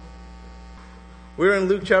We're in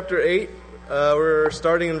Luke chapter 8. We're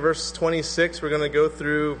starting in verse 26. We're going to go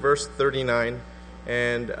through verse 39.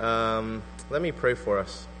 And let me pray for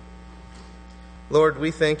us. Lord,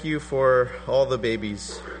 we thank you for all the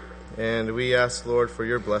babies. And we ask, Lord, for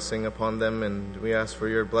your blessing upon them. And we ask for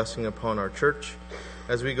your blessing upon our church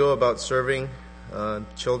as we go about serving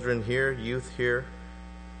children here, youth here,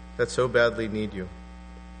 that so badly need you.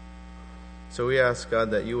 So we ask,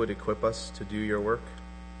 God, that you would equip us to do your work.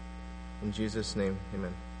 In Jesus' name,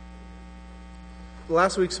 amen.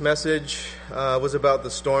 Last week's message was about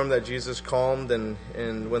the storm that Jesus calmed,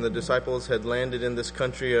 and when the disciples had landed in this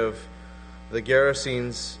country of the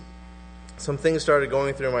Gerasenes, some things started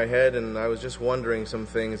going through my head, and I was just wondering some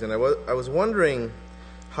things, and I was wondering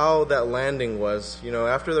how that landing was. You know,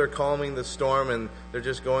 after they're calming the storm, and they're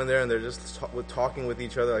just going there, and they're just talking with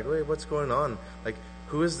each other, like, wait, what's going on? Like,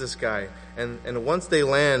 who is this guy? And once they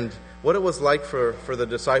land, what it was like for the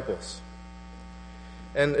disciples.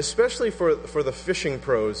 And especially for the fishing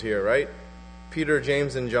pros here, right? Peter,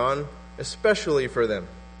 James, and John, especially for them.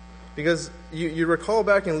 Because you recall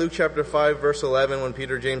back in Luke chapter 5, verse 11, when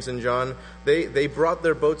Peter, James, and John, they brought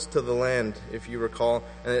their boats to the land, if you recall.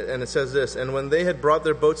 And it says this, and when they had brought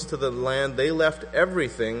their boats to the land, they left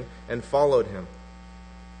everything and followed him.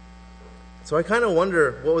 So I kind of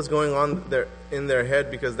wonder what was going on there in their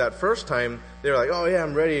head, because that first time, they were like, oh yeah,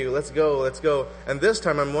 I'm ready, let's go. And this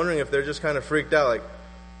time, I'm wondering if they're just kind of freaked out, like,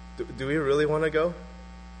 do we really want to go?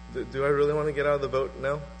 Do I really want to get out of the boat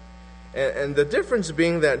now? And the difference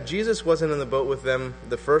being that Jesus wasn't in the boat with them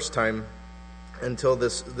the first time until the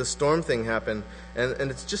storm thing happened.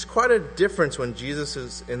 And it's just quite a difference when Jesus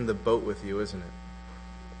is in the boat with you, isn't it?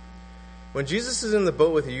 When Jesus is in the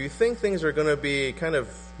boat with you, you think things are going to be kind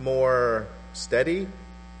of more steady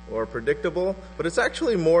or predictable, but it's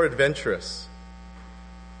actually more adventurous.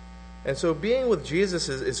 And so being with Jesus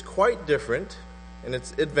is quite different. And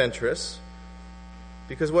it's adventurous,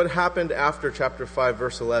 because what happened after chapter 5,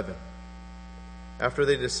 verse 11? After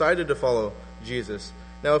they decided to follow Jesus.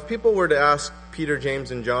 Now, if people were to ask Peter,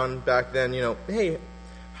 James, and John back then, hey,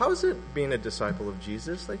 how is it being a disciple of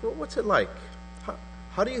Jesus? Like, what's it like?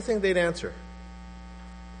 How do you think they'd answer?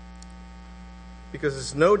 Because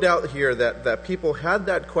there's no doubt here that people had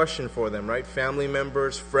that question for them, right? Family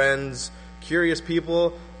members, friends, curious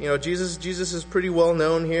people. Jesus is pretty well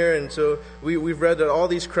known here, and so we've read that all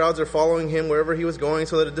these crowds are following him wherever he was going,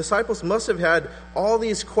 so that the disciples must have had all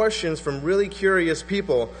these questions from really curious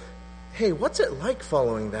people. Hey, what's it like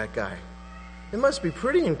following that guy? It must be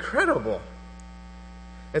pretty incredible.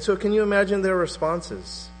 And so can you imagine their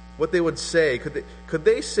responses? What they would say? Could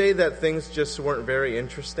they say that things just weren't very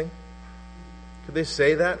interesting? Could they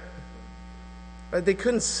say that? Right? They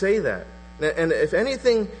couldn't say that. And if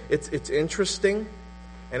anything, it's interesting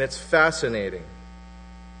and it's fascinating.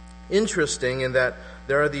 Interesting in that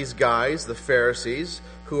there are these guys, the Pharisees,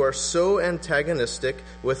 who are so antagonistic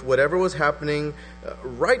with whatever was happening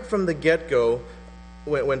right from the get-go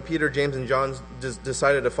when Peter, James, and John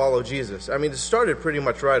decided to follow Jesus. I mean, it started pretty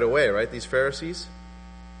much right away, right, these Pharisees?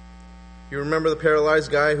 You remember the paralyzed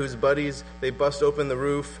guy whose buddies, they bust open the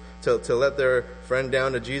roof to let their friend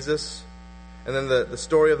down to Jesus? And then the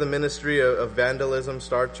story of the ministry of vandalism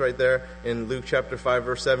starts right there in Luke chapter 5,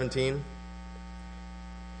 verse 17.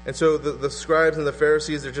 And so the scribes and the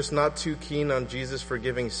Pharisees are just not too keen on Jesus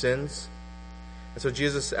forgiving sins. And so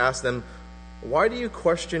Jesus asked them, why do you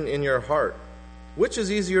question in your heart? Which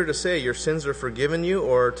is easier to say, your sins are forgiven you,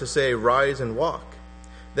 or to say, rise and walk?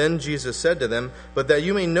 Then Jesus said to them, but that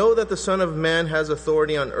you may know that the Son of Man has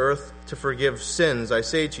authority on earth to forgive sins, I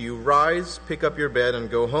say to you, rise, pick up your bed, and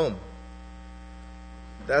go home.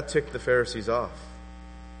 That ticked the Pharisees off.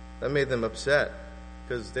 That made them upset,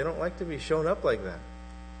 because they don't like to be shown up like that.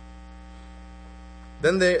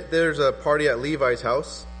 Then there's a party at Levi's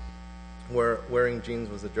house where wearing jeans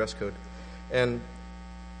was the dress code. And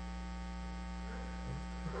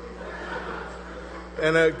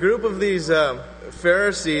a group of these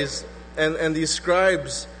Pharisees and these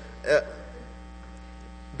scribes,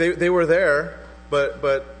 they were there,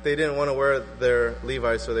 but they didn't want to wear their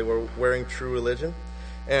Levi's, so they were wearing True Religion.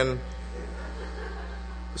 And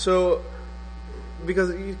so,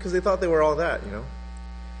 because they thought they were all that,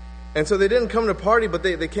 And so they didn't come to party, but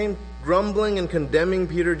they came grumbling and condemning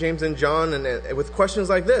Peter, James, and John, and with questions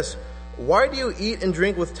like this. Why do you eat and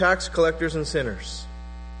drink with tax collectors and sinners?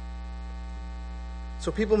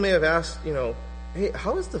 So people may have asked, hey,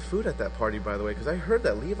 how is the food at that party, by the way? Because I heard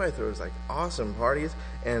that Levi throws like awesome parties,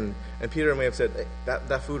 and Peter may have said, hey,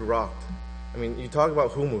 that food rocked. I mean, you talk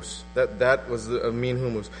about hummus. That was a mean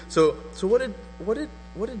hummus. So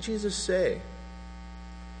what did Jesus say?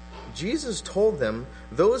 Jesus told them,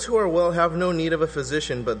 "Those who are well have no need of a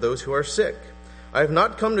physician, but those who are sick. I have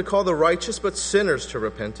not come to call the righteous, but sinners to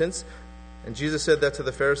repentance." And Jesus said that to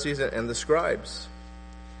the Pharisees and the scribes.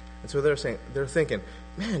 And so they're thinking,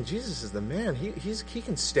 man, Jesus is the man. He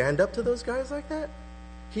can stand up to those guys like that?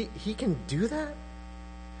 He can do that?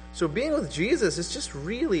 So being with Jesus is just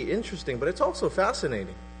really interesting, but it's also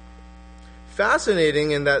fascinating.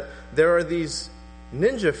 Fascinating in that there are these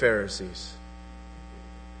ninja Pharisees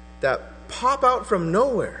that pop out from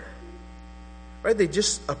nowhere. Right? They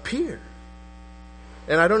just appear.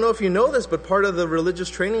 And I don't know if you know this, but part of the religious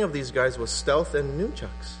training of these guys was stealth and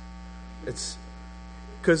nunchucks. It's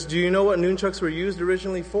because do you know what nunchucks were used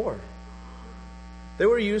originally for? They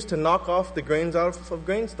were used to knock off the grains out of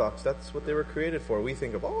grain stalks. That's what they were created for. We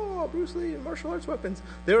think of, Bruce Lee and martial arts weapons.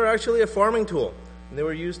 They were actually a farming tool. And they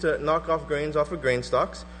were used to knock off grains off of grain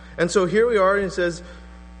stalks. And so here we are, and it says,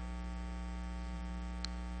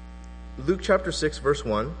 Luke chapter 6, verse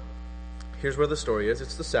 1. Here's where the story is.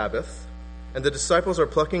 It's the Sabbath. And the disciples are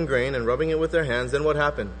plucking grain and rubbing it with their hands. Then what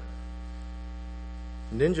happened?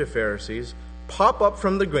 Ninja Pharisees pop up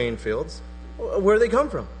from the grain fields. Where do they come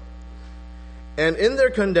from? And in their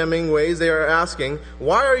condemning ways, they are asking,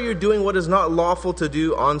 "Why are you doing what is not lawful to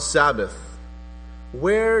do on Sabbath?"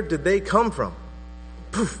 Where did they come from?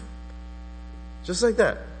 Poof. Just like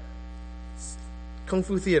that. Kung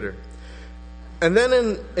Fu theater. And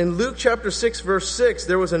then in Luke chapter 6, verse 6,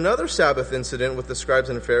 there was another Sabbath incident with the scribes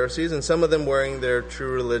and Pharisees, and some of them wearing their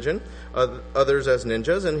true religion, others as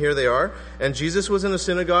ninjas, and here they are. And Jesus was in a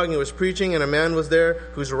synagogue, and he was preaching, and a man was there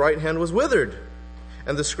whose right hand was withered.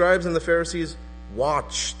 And the scribes and the Pharisees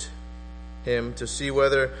watched him to see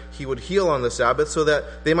whether he would heal on the Sabbath, so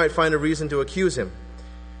that they might find a reason to accuse him.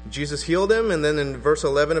 Jesus healed him, and then in verse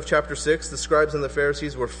 11 of chapter 6, the scribes and the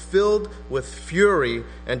Pharisees were filled with fury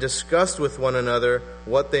and discussed with one another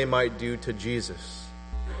what they might do to Jesus.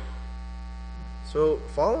 So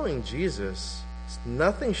following Jesus is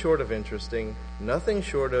nothing short of interesting, nothing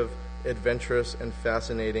short of adventurous and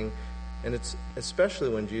fascinating, and it's especially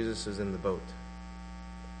when Jesus is in the boat.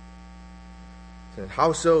 And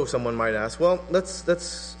how so, someone might ask? Well, let's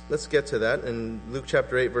get to that in Luke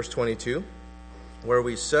chapter 8, verse 22. Where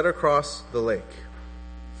we set across the lake.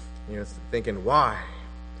 You're thinking, why?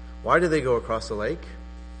 Why did they go across the lake?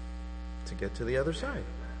 To get to the other side.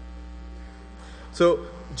 So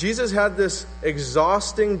Jesus had this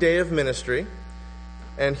exhausting day of ministry,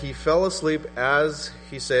 and he fell asleep as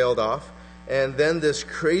he sailed off, and then this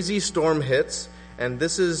crazy storm hits, and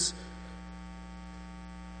this is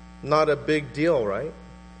not a big deal, right?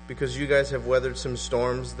 Because you guys have weathered some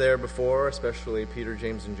storms there before, especially Peter,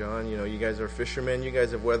 James, and John. You know, you guys are fishermen. You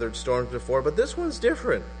guys have weathered storms before. But this one's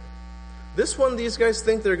different. This one, these guys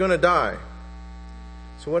think they're going to die.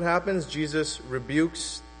 So what happens? Jesus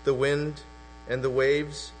rebukes the wind and the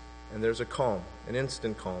waves, and there's a calm, an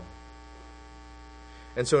instant calm.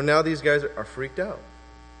 And so now these guys are freaked out.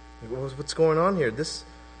 What's going on here?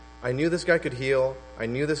 I knew this guy could heal. I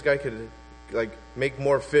knew this guy could, make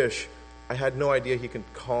more fish. I had no idea he could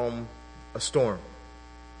calm a storm.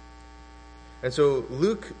 And so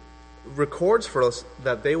Luke records for us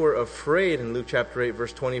that they were afraid in Luke chapter 8,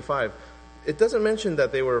 verse 25. It doesn't mention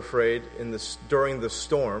that they were afraid during the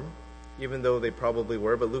storm, even though they probably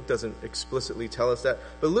were, but Luke doesn't explicitly tell us that.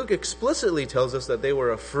 But Luke explicitly tells us that they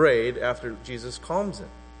were afraid after Jesus calms them.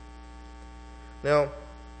 Now,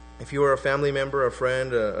 if you were a family member, a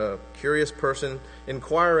friend, a curious person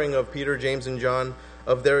inquiring of Peter, James, and John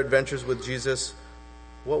of their adventures with Jesus,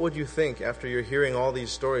 what would you think after you're hearing all these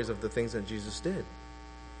stories of the things that Jesus did?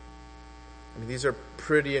 I mean, these are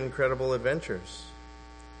pretty incredible adventures.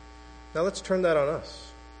 Now let's turn that on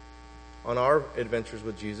us, on our adventures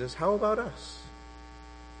with Jesus. How about us?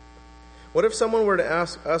 What if someone were to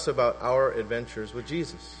ask us about our adventures with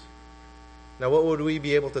Jesus? Now what would we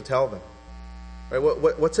be able to tell them? Right?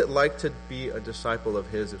 What's it like to be a disciple of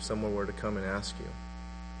his if someone were to come and ask you?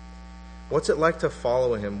 What's it like to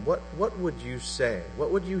follow him? What would you say?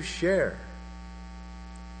 What would you share?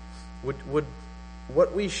 Would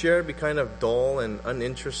what we share be kind of dull and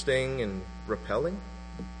uninteresting and repelling?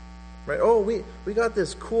 Right? Oh, we got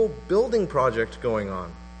this cool building project going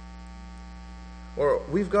on. Or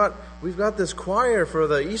we've got this choir for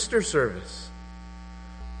the Easter service.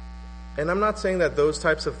 And I'm not saying that those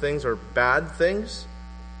types of things are bad things,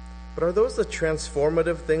 but are those the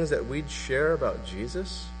transformative things that we'd share about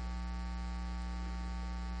Jesus?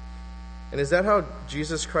 And is that how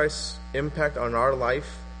Jesus Christ's impact on our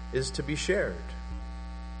life is to be shared?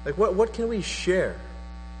 What can we share?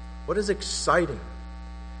 What is exciting?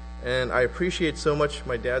 And I appreciate so much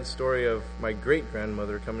my dad's story of my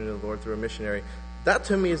great-grandmother coming to the Lord through a missionary. That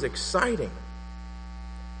to me is exciting.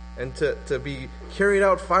 And to be carried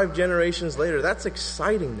out 5 generations later, that's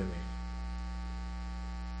exciting to me.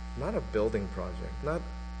 Not a building project, not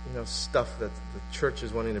stuff that the church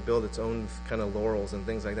is wanting to build its own kind of laurels and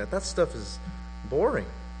things like that. That stuff is boring.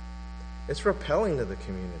 It's repelling to the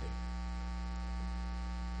community.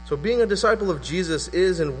 So being a disciple of Jesus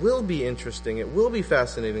is and will be interesting. It will be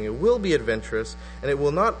fascinating. It will be adventurous. And it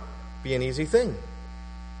will not be an easy thing.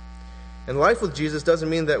 And life with Jesus doesn't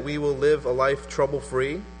mean that we will live a life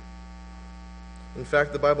trouble-free. In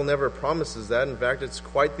fact, the Bible never promises that. In fact, it's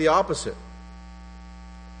quite the opposite.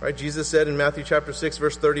 Right? Jesus said in Matthew chapter 6,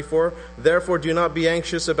 verse 34, "Therefore do not be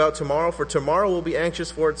anxious about tomorrow, for tomorrow will be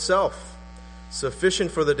anxious for itself.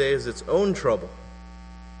 Sufficient for the day is its own trouble."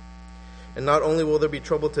 And not only will there be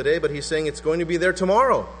trouble today, but he's saying it's going to be there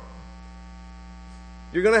tomorrow.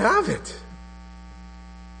 You're going to have it.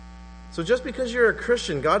 So just because you're a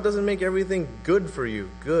Christian, God doesn't make everything good for you.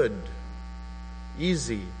 Good.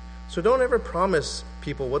 Easy. So don't ever promise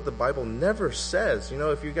people what the Bible never says.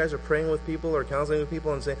 If you guys are praying with people or counseling with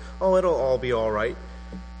people and saying, "Oh, it'll all be all right,"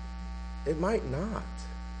 it might not.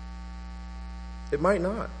 It might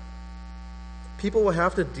not. People will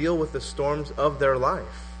have to deal with the storms of their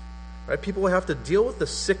life. Right? People will have to deal with the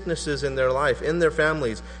sicknesses in their life, in their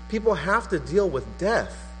families. People have to deal with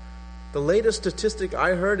death. The latest statistic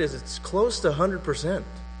I heard is it's close to 100%.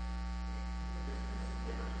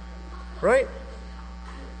 Right?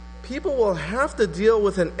 People will have to deal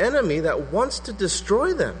with an enemy that wants to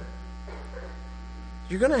destroy them.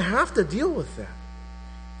 You're going to have to deal with that.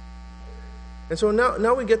 And so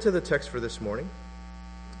now we get to the text for this morning.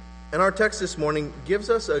 And our text this morning gives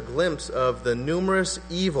us a glimpse of the numerous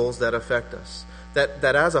evils that affect us.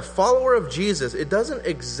 That as a follower of Jesus, it doesn't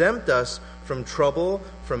exempt us from trouble,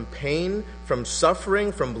 from pain, from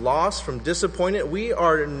suffering, from loss, from disappointment. We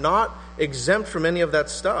are not exempt from any of that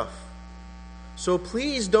stuff. So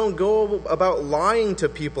please don't go about lying to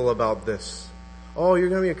people about this. "Oh, you're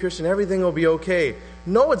going to be a Christian, everything will be okay."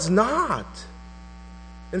 No, it's not.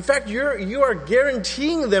 In fact, you are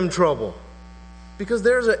guaranteeing them trouble. Because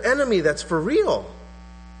there's an enemy that's for real.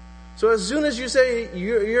 So as soon as you say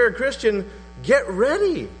you're a Christian, get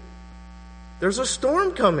ready. There's a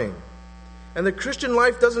storm coming. And the Christian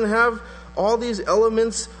life doesn't have all these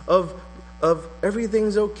elements of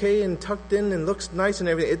everything's okay and tucked in and looks nice and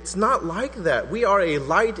everything. It's not like that. We are a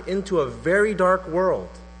light into a very dark world.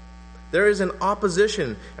 There is an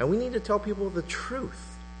opposition, and we need to tell people the truth.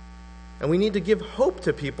 And we need to give hope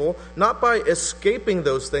to people, not by escaping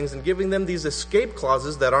those things and giving them these escape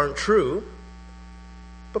clauses that aren't true,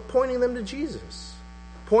 but pointing them to Jesus.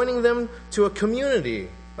 Pointing them to a community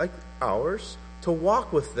like ours to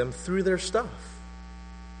walk with them through their stuff.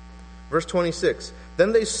 Verse 26,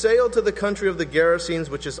 "Then they sailed to the country of the Gerasenes,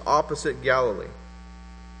 which is opposite Galilee."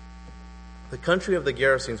 The country of the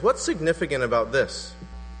Gerasenes. What's significant about this?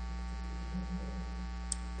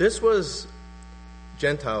 This was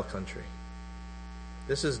Gentile country.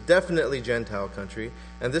 This is definitely Gentile country.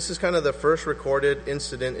 And this is kind of the first recorded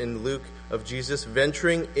incident in Luke of Jesus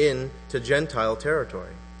venturing into Gentile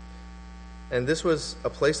territory. And this was a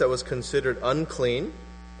place that was considered unclean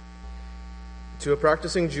to a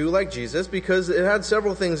practicing Jew like Jesus because it had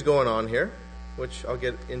several things going on here, which I'll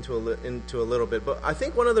get into a little bit. But I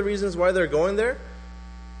think one of the reasons why they're going there,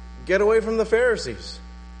 get away from the Pharisees.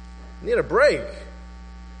 You need a break.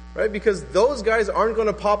 Right? Because those guys aren't going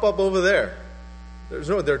to pop up over there.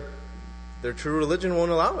 Their true religion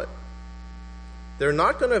won't allow it. They're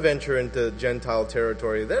not going to venture into Gentile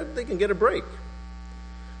territory. They can get a break.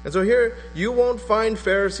 And so here, you won't find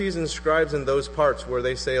Pharisees and scribes in those parts where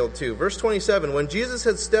they sailed to. Verse 27, "When Jesus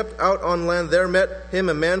had stepped out on land, there met him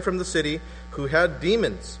a man from the city who had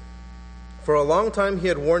demons. For a long time he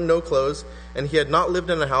had worn no clothes, and he had not lived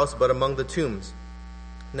in a house but among the tombs."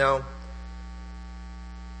 Now,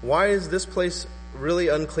 why is this place really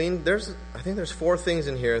unclean? I think there's 4 things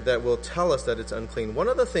in here that will tell us that it's unclean. One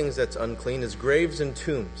of the things that's unclean is graves and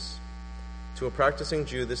tombs. To a practicing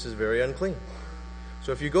Jew, this is very unclean.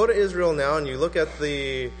 So if you go to Israel now and you look at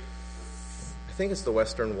I think it's the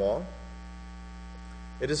Western Wall,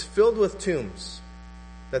 it is filled with tombs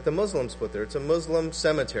that the Muslims put there. It's a Muslim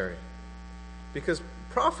cemetery. Because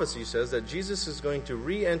prophecy says that Jesus is going to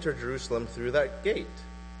re-enter Jerusalem through that gate.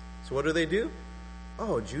 So what do?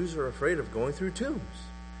 Oh, Jews are afraid of going through tombs.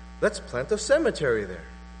 Let's plant a cemetery there.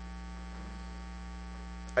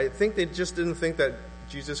 I think they just didn't think that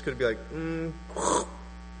Jesus could be like,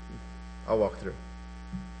 I'll walk through.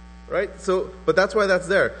 Right? But that's why that's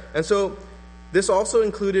there. And so this also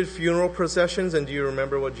included funeral processions. And do you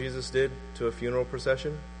remember what Jesus did to a funeral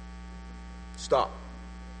procession? Stop.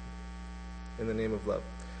 in the name of love.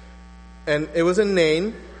 And it was in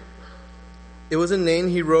Nain. It was in Nain.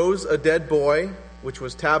 He rose a dead boy, which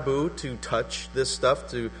was taboo to touch this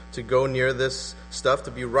stuff, to go near this stuff,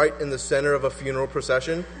 to be right in the center of a funeral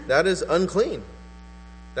procession. That is unclean.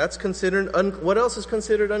 That's considered, what else is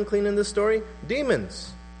considered unclean in this story?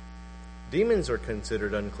 Demons. Demons are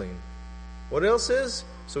considered unclean. What else is?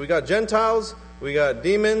 So we got Gentiles, we got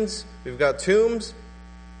demons, we've got tombs,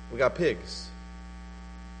 we got pigs.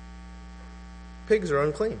 Pigs are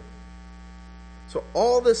unclean. So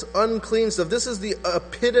all this unclean stuff, this is the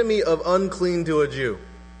epitome of unclean to a Jew.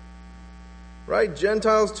 Right?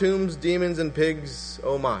 Gentiles, tombs, demons, and pigs,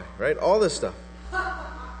 oh my, right? All this stuff.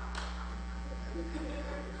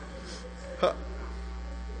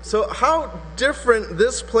 So how different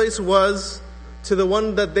this place was to the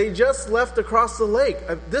one that they just left across the lake.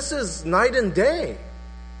 This is night and day.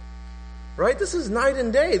 Right? This is night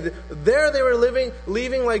and day. There they were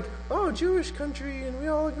leaving like, oh, Jewish country, and we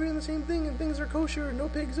all agree on the same thing, and things are kosher, and no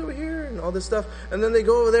pigs over here, and all this stuff. And then they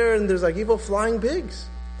go over there, and there's like evil flying pigs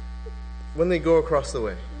when they go across the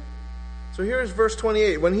way. So here's verse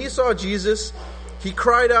 28. When he saw Jesus, he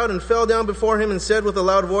cried out and fell down before him and said with a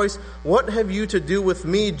loud voice, "What have you to do with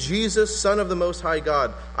me, Jesus, Son of the Most High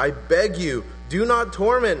God? I beg you, do not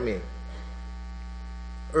torment me."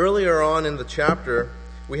 Earlier on in the chapter,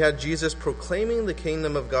 we had Jesus proclaiming the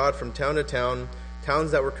kingdom of God from town to town,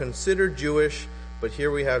 towns that were considered Jewish, but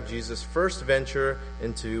here we have Jesus' first venture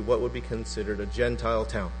into what would be considered a Gentile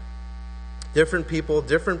town. Different people,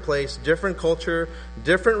 different place, different culture,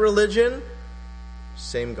 different religion,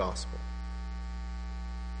 same gospel.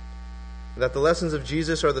 That the lessons of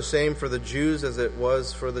Jesus are the same for the Jews as it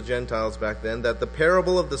was for the Gentiles back then. That the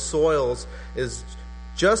parable of the soils is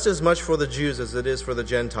just as much for the Jews as it is for the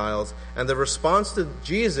Gentiles. And the response to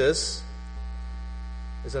Jesus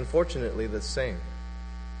is unfortunately the same.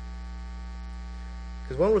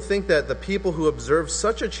 Because one would think that the people who observed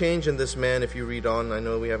such a change in this man, if you read on, I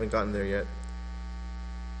know we haven't gotten there yet,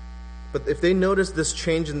 but if they noticed this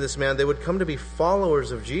change in this man, they would come to be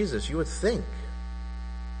followers of Jesus, you would think.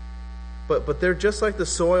 But they're just like the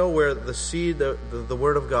soil where the seed, the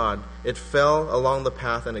Word of God, it fell along the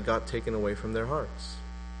path and it got taken away from their hearts.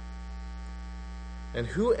 And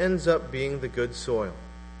who ends up being the good soil?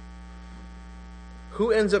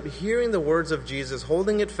 Who ends up hearing the words of Jesus,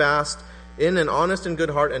 holding it fast in an honest and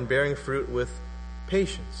good heart and bearing fruit with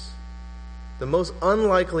patience? The most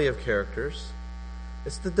unlikely of characters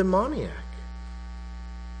is the demoniac.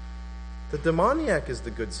 The demoniac is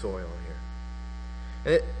the good soil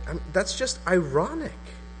here. And that's just ironic,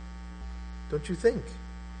 don't you think?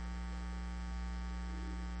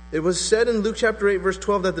 It was said in Luke chapter 8, verse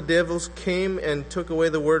 12, that the devils came and took away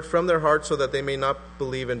the word from their hearts so that they may not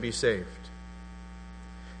believe and be saved.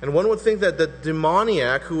 And one would think that the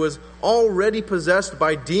demoniac, who was already possessed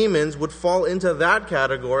by demons, would fall into that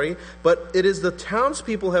category, but it is the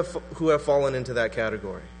townspeople who have fallen into that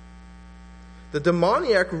category. The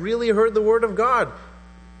demoniac really heard the word of God.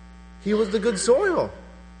 He was the good soil.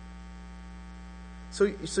 So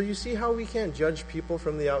you see how we can't judge people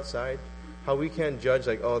from the outside? How we can't judge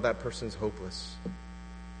like, oh, that person's hopeless.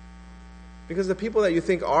 Because the people that you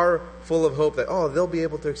think are full of hope, that, oh, they'll be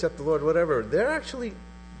able to accept the Lord, whatever, they're actually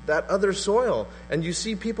that other soil. And you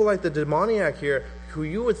see people like the demoniac here, who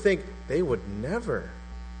you would think they would never.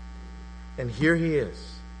 And here he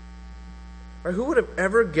is. Right, who would have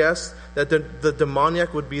ever guessed that the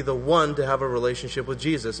demoniac would be the one to have a relationship with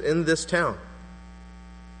Jesus in this town?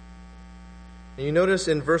 And you notice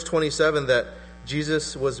in verse 27 that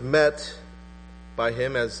Jesus was met by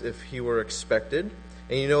him as if he were expected.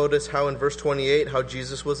 And you notice how in verse 28 how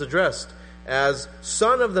Jesus was addressed as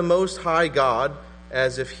Son of the Most High God,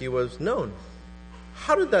 as if he was known.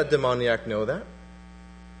 How did that demoniac know that?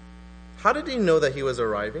 How did he know that he was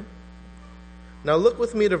arriving? Now look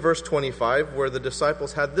with me to verse 25, where the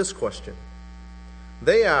disciples had this question.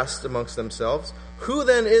 They asked amongst themselves, "Who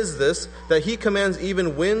then is this that he commands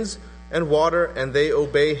even winds and water, and they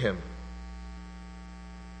obey him?"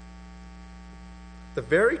 The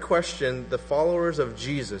very question the followers of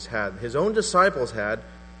Jesus had, his own disciples had,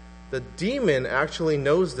 the demon actually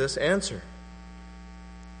knows this answer.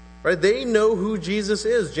 Right? They know who Jesus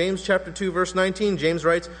is. James chapter 2, verse 19, James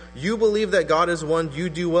writes, "You believe that God is one, you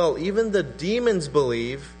do well. Even the demons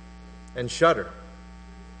believe and shudder."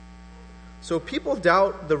 So people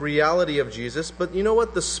doubt the reality of Jesus, but you know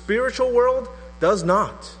what? The spiritual world does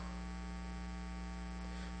not.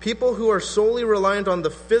 People who are solely reliant on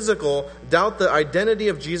the physical doubt the identity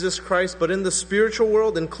of Jesus Christ, but in the spiritual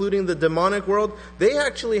world, including the demonic world, they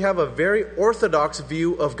actually have a very orthodox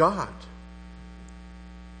view of God.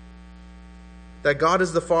 That God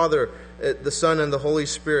is the Father, the Son, and the Holy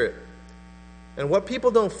Spirit. And what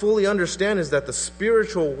people don't fully understand is that the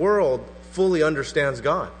spiritual world fully understands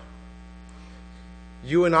God.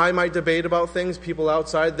 You and I might debate about things. People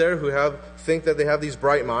outside there who think that they have these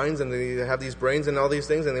bright minds and they have these brains and all these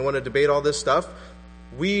things and they want to debate all this stuff.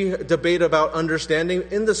 We debate about understanding.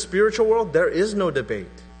 In the spiritual world, there is no debate.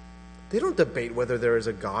 They don't debate whether there is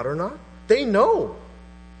a God or not. They know.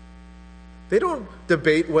 They don't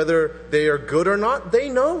debate whether they are good or not. They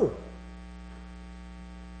know.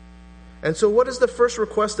 And so what is the first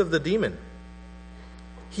request of the demon?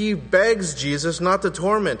 He begs Jesus not to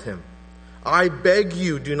torment him. I beg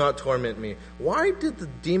you, do not torment me. Why did the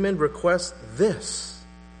demon request this?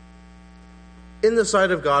 In the sight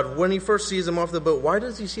of God, when he first sees him off the boat, why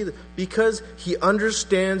does he see that? Because he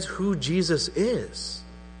understands who Jesus is.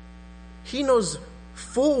 He knows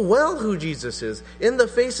full well who Jesus is. In the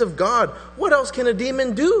face of God, what else can a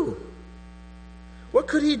demon do? What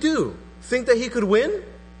could he do? Think that he could win?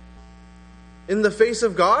 In the face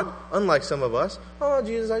of God? Unlike some of us. Oh,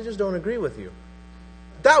 Jesus, I just don't agree with you.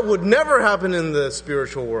 That would never happen in the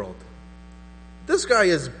spiritual world. This guy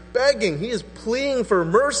is begging. He is pleading for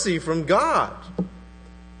mercy from God.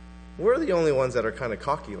 We're the only ones that are kind of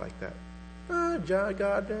cocky like that. Oh, God,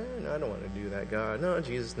 no, I don't want to do that, God. No,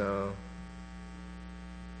 Jesus, no.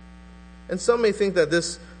 And some may think that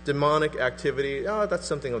this demonic activity, that's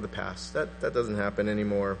something of the past. That doesn't happen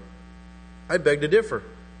anymore. I beg to differ.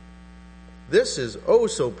 This is oh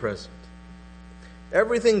so present.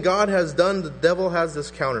 Everything God has done, the devil has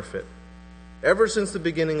this counterfeit. Ever since the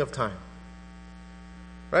beginning of time.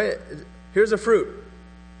 Right? Here's a fruit.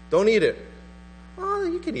 Don't eat it. Oh,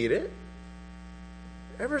 you can eat it.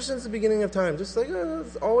 Ever since the beginning of time. Just like,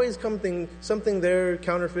 there's always something there,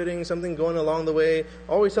 counterfeiting, something going along the way.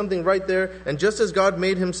 Always something right there. And just as God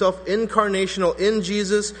made himself incarnational in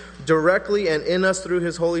Jesus, directly and in us through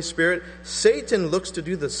his Holy Spirit, Satan looks to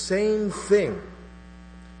do the same thing.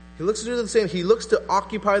 He looks to do the same. He looks to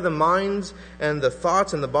occupy the minds and the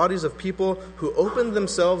thoughts and the bodies of people who open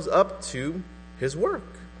themselves up to his work.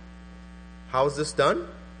 How is this done?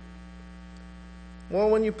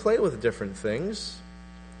 Well, when you play with different things,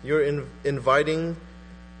 you're inviting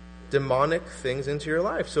demonic things into your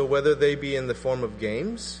life. So whether they be in the form of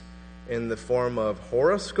games, in the form of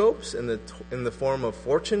horoscopes, in the form of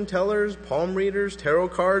fortune tellers, palm readers, tarot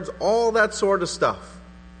cards, all that sort of stuff.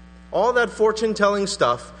 All that fortune telling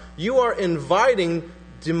stuff, you are inviting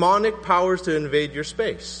demonic powers to invade your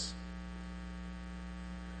space.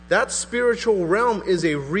 That spiritual realm is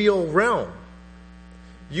a real realm.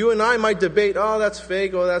 You and I might debate, oh, that's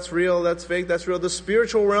fake, oh, that's real, that's fake, that's real. The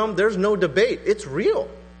spiritual realm, there's no debate. It's real.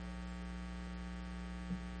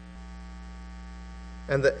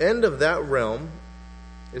 And the end of that realm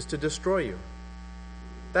is to destroy you.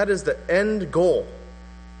 That is the end goal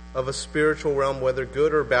of a spiritual realm, whether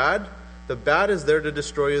good or bad. The bad is there to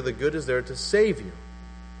destroy you. The good is there to save you.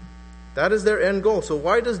 That is their end goal. So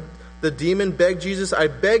why does the demon beg Jesus, I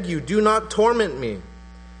beg you, do not torment me?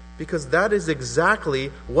 Because that is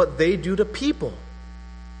exactly what they do to people.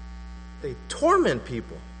 They torment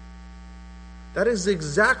people. That is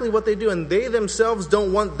exactly what they do. And they themselves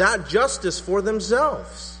don't want that justice for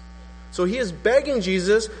themselves. So he is begging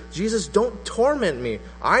Jesus, Jesus, don't torment me.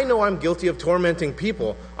 I know I'm guilty of tormenting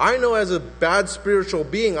people. I know as a bad spiritual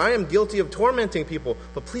being, I am guilty of tormenting people.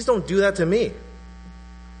 But please don't do that to me.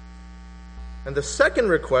 And the second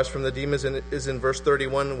request from the demons is in verse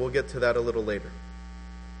 31, and we'll get to that a little later.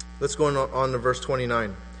 Let's go on to verse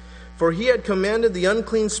 29. For he had commanded the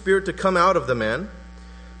unclean spirit to come out of the man.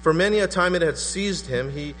 For many a time it had seized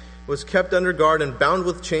him. He was kept under guard and bound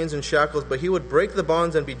with chains and shackles, but he would break the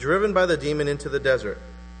bonds and be driven by the demon into the desert.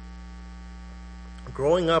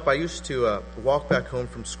 Growing up, I used to walk back home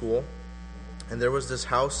from school, and there was this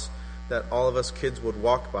house that all of us kids would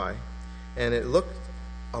walk by, and it looked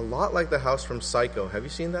a lot like the house from Psycho. Have you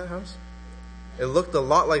seen that house? It looked a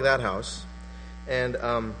lot like that house. And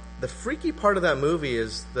the freaky part of that movie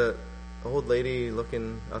is the old lady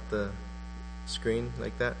looking at the screen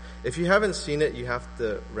like that. If you haven't seen it, you have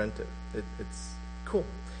to rent it. It's cool.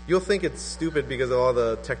 You'll think it's stupid because of all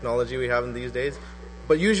the technology we have in these days,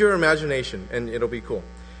 but use your imagination and it'll be cool.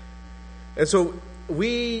 And so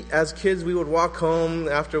we, as kids, we would walk home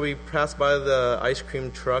after we passed by the ice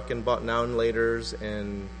cream truck and bought Now and Laters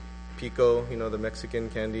and Pico, the Mexican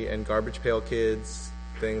candy, and Garbage Pail Kids,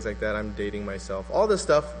 things like that. I'm dating myself. All this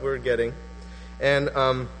stuff we're getting. And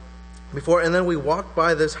then we walked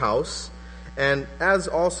by this house, and as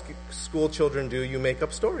all school children do, you make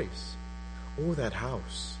up stories. Oh, that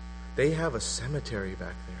house. They have a cemetery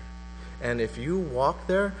back there. And if you walk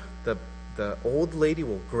there, the old lady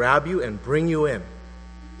will grab you and bring you in.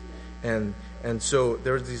 And so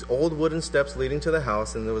there was these old wooden steps leading to the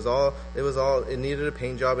house, and it needed a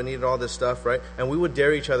paint job, it needed all this stuff, right? And we would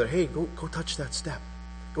dare each other, hey, go touch that step.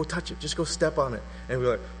 Go touch it. Just go step on it. And we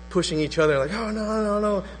were like pushing each other, like, oh,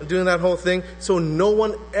 no, and doing that whole thing. So no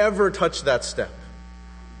one ever touched that step.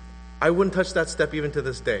 I wouldn't touch that step even to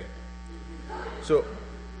this day. So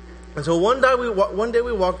one day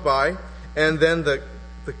we walked by, and then the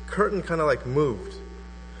curtain kind of like moved.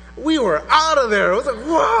 We were out of there. It was like,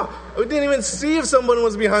 wow. We didn't even see if someone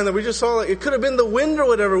was behind there. We just saw, like, it could have been the wind or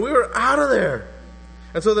whatever. We were out of there.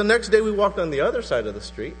 And so the next day we walked on the other side of the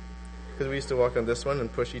street, because we used to walk on this one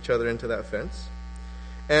and push each other into that fence.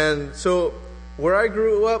 And so where I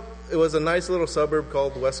grew up, it was a nice little suburb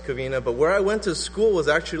called West Covina, but where I went to school was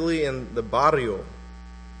actually in the barrio.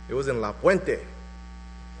 It was in La Puente.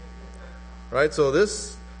 Right? So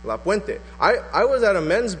this, La Puente. I was at a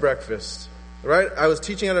men's breakfast. Right? I was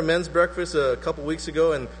teaching at a men's breakfast a couple weeks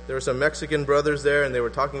ago, and there were some Mexican brothers there, and they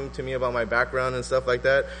were talking to me about my background and stuff like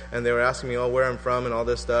that, and they were asking me, where I'm from and all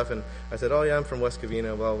this stuff, and I said, yeah, I'm from West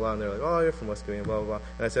Covina, blah, blah, blah, and they're like, you're from West Covina, blah, blah, blah,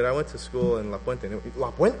 and I said, I went to school in La Puente. And they went,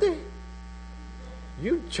 La Puente?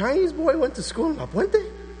 You Chinese boy went to school in La Puente?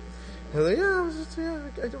 And I was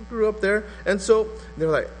like, I grew up there. And so they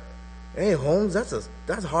were like, hey, Holmes, that's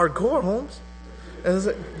hardcore, Holmes. And I was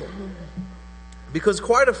like, because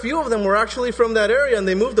quite a few of them were actually from that area, and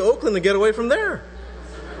they moved to Oakland to get away from there.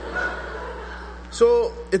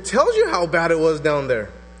 So it tells you how bad it was down there.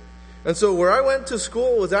 And so where I went to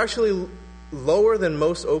school was actually lower than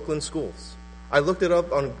most Oakland schools. I looked it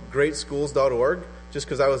up on greatschools.org just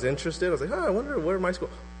because I was interested. I was like, I wonder where my school...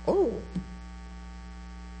 Oh,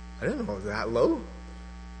 I didn't know it was that low.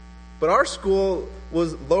 But our school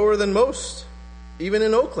was lower than most, even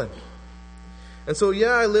in Oakland. And so,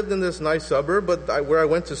 I lived in this nice suburb, but where I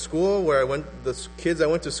went to school, the kids I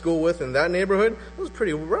went to school with in that neighborhood, it was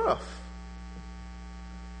pretty rough.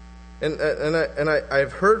 And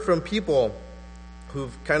I've heard from people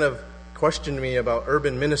who've kind of questioned me about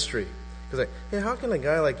urban ministry. Because hey, how can a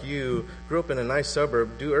guy like you, grew up in a nice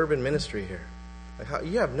suburb, do urban ministry here?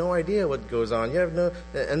 You have no idea what goes on.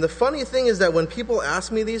 And the funny thing is that when people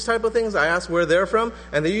ask me these type of things, I ask where they're from,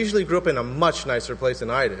 and they usually grew up in a much nicer place than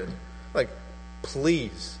I did. Like,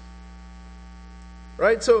 please.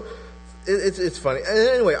 Right? So, it's funny. And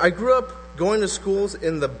anyway, I grew up going to schools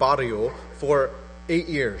in the barrio for 8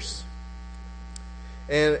 years.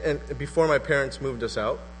 And before my parents moved us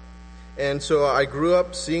out. And so I grew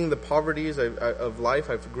up seeing the poverties of life.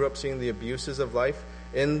 I grew up seeing the abuses of life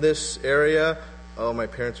in this area. Oh, my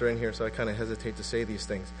parents are in here, so I kind of hesitate to say these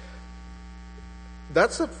things.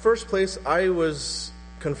 That's the first place I was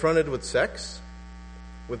confronted with sex,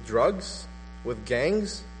 with drugs, with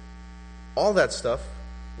gangs. All that stuff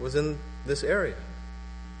was in this area.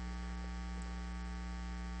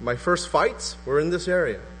 My first fights were in this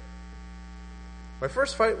area. My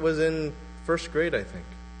first fight was in first grade, I think.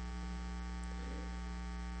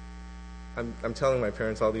 I'm telling my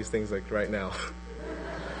parents all these things like right now.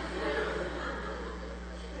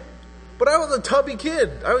 But I was a tubby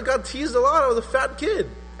kid. I got teased a lot. I was a fat kid.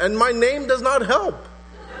 And my name does not help.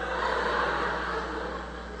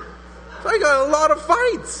 So I got a lot of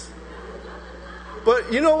fights.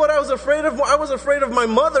 But you know what I was afraid of? I was afraid of my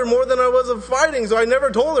mother more than I was of fighting. So I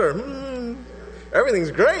never told her,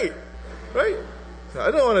 everything's great. Right?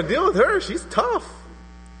 I don't want to deal with her. She's tough.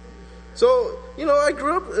 So, I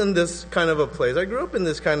grew up in this kind of a place. I grew up in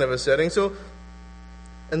this kind of a setting. So,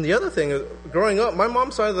 and the other thing is, growing up, my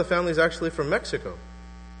mom's side of the family is actually from Mexico.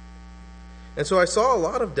 And so I saw a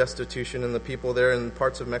lot of destitution in the people there in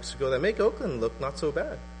parts of Mexico that make Oakland look not so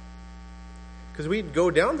bad. Because we'd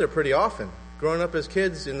go down there pretty often. Growing up as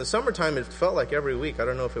kids, in the summertime, it felt like every week. I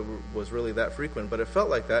don't know if it was really that frequent, but it felt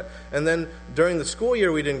like that. And then during the school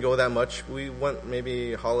year, we didn't go that much. We went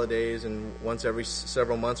maybe holidays and once every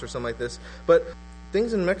several months or something like this. But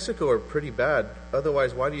things in Mexico are pretty bad.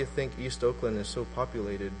 Otherwise, why do you think East Oakland is so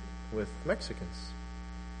populated with Mexicans?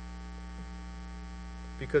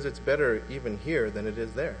 Because it's better even here than it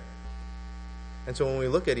is there. And so when we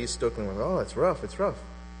look at East Oakland, we're like, it's rough, it's rough.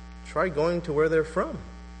 Try going to where they're from.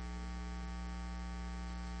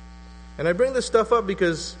 And I bring this stuff up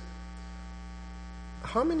because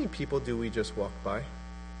how many people do we just walk by?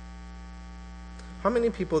 How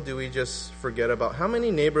many people do we just forget about? How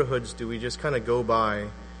many neighborhoods do we just kind of go by?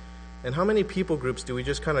 And how many people groups do we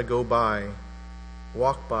just kind of go by,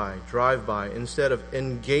 walk by, drive by, instead of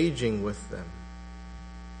engaging with them?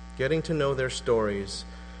 Getting to know their stories.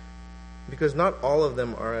 Because not all of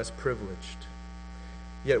them are as privileged.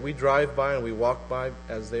 Yet we drive by and we walk by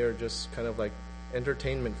as they are just kind of like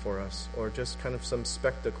entertainment for us, or just kind of some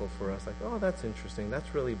spectacle for us. Like, oh, that's interesting.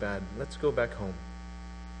 That's really bad. Let's go back home.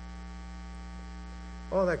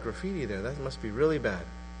 Oh, that graffiti there, that must be really bad.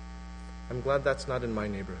 I'm glad that's not in my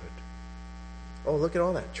neighborhood. Oh, look at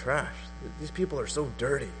all that trash. These people are so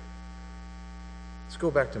dirty. Let's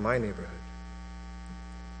go back to my neighborhood.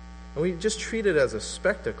 And we just treat it as a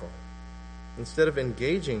spectacle instead of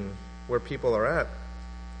engaging where people are at.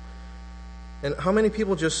 And how many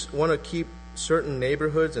people just want to keep certain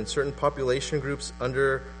neighborhoods and certain population groups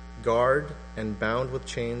under guard and bound with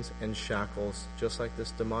chains and shackles, just like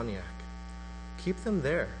this demoniac? Keep them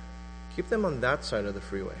there. Keep them on that side of the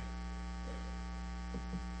freeway.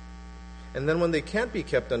 And then when they can't be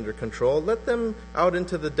kept under control, let them out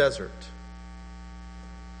into the desert.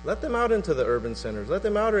 Let them out into the urban centers. Let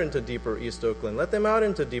them out into deeper East Oakland. Let them out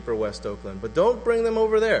into deeper West Oakland. But don't bring them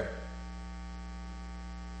over there.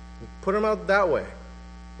 Put them out that way.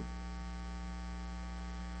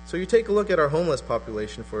 So you take a look at our homeless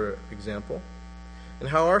population, for example, and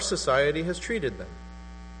how our society has treated them.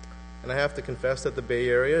 And I have to confess that the Bay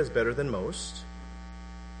Area is better than most.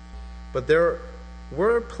 But there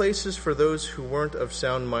were places for those who weren't of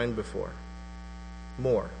sound mind before.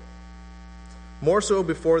 More so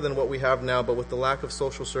before than what we have now, but with the lack of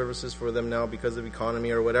social services for them now because of economy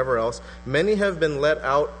or whatever else, many have been let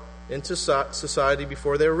out into society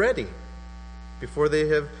before they're ready, before they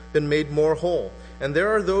have been made more whole. And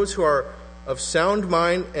there are those who are of sound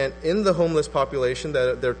mind and in the homeless population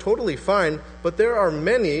that they're totally fine, but there are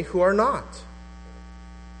many who are not.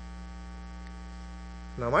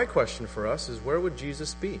 Now my question for us is, where would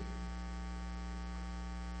Jesus be?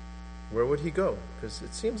 Where would he go? Because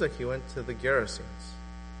it seems like he went to the Gerasenes.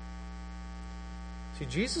 See,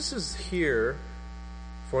 Jesus is here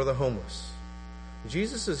for the homeless.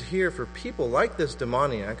 Jesus is here for people like this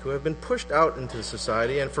demoniac who have been pushed out into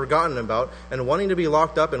society and forgotten about and wanting to be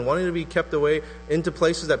locked up and wanting to be kept away into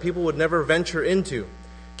places that people would never venture into.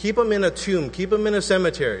 Keep them in a tomb. Keep them in a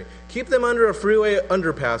cemetery. Keep them under a freeway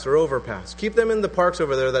underpass or overpass. Keep them in the parks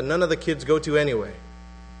over there that none of the kids go to anyway.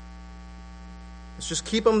 Let's just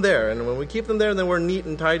keep them there. And when we keep them there, then we're neat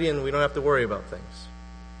and tidy and we don't have to worry about things.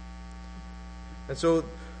 And so,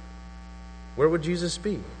 where would Jesus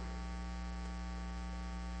be?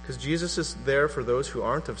 Because Jesus is there for those who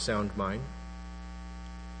aren't of sound mind.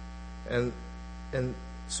 And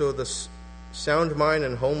so the sound mind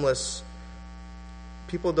and homeless,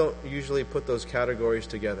 people don't usually put those categories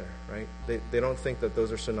together, right? They don't think that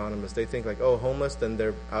those are synonymous. They think like, oh, homeless, then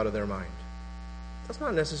they're out of their mind. That's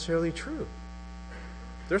not necessarily true.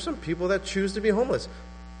 There's some people that choose to be homeless.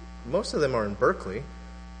 Most of them are in Berkeley.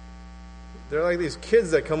 They're like these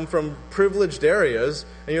kids that come from privileged areas,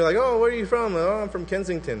 and you're like, oh, where are you from? Oh, I'm from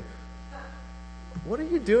Kensington. What are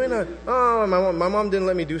you doing? Oh, my mom didn't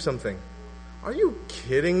let me do something. Are you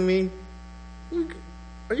kidding me?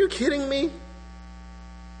 Are you kidding me?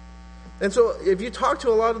 And so if you talk to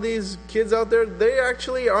a lot of these kids out there, they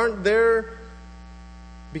actually aren't there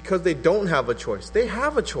because they don't have a choice. They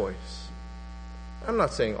have a choice. I'm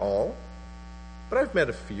not saying all, but I've met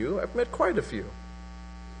a few. I've met quite a few.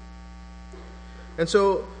 And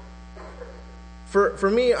so,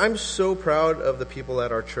 for me, I'm so proud of the people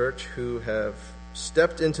at our church who have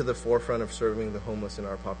stepped into the forefront of serving the homeless in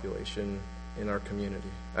our population, in our community.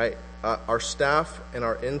 Our staff and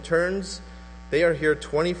our interns, they are here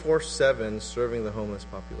 24/7 serving the homeless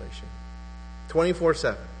population.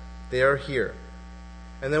 24/7. They are here.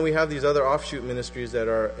 And then we have these other offshoot ministries that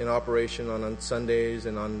are in operation on Sundays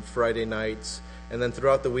and on Friday nights. And then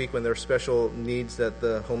throughout the week when there are special needs that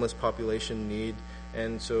the homeless population need.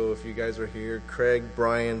 And so if you guys are here, Craig,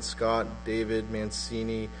 Brian, Scott, David,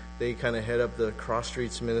 Mancini, they kind of head up the Cross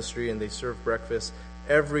Streets ministry and they serve breakfast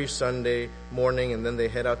every Sunday morning. And then they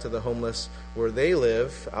head out to the homeless where they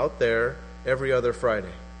live out there every other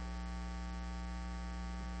Friday.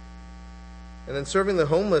 And then serving the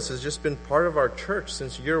homeless has just been part of our church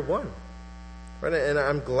since year one. Right? And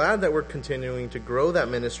I'm glad that we're continuing to grow that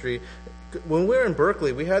ministry. When we were in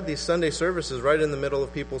Berkeley, we had these Sunday services right in the middle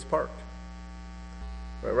of People's Park.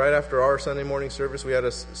 Right after our Sunday morning service, we had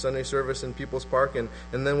a Sunday service in People's Park. And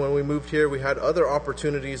then when we moved here, we had other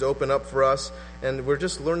opportunities open up for us. And we're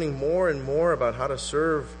just learning more and more about how to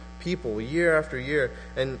serve people year after year.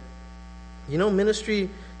 And, you know, ministry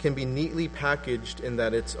can be neatly packaged in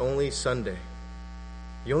that it's only Sunday.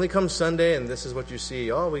 You only come Sunday and this is what you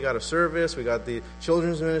see. Oh, we got a service, we got the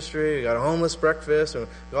children's ministry, we got a homeless breakfast, and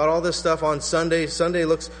we got all this stuff on Sunday. Sunday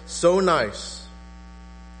looks so nice.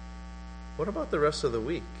 What about the rest of the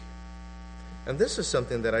week? And this is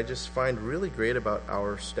something that I just find really great about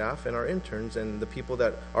our staff and our interns and the people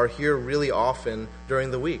that are here really often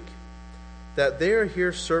during the week. that they are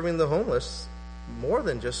here serving the homeless more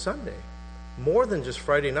than just Sunday, more than just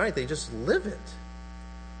Friday night. They just live it.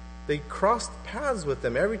 They cross paths with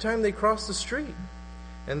them every time they cross the street.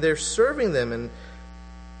 And they're serving them, and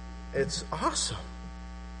it's awesome.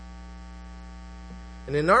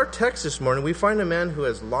 And in our text this morning, we find a man who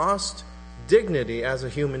has lost dignity as a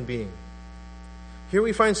human being. Here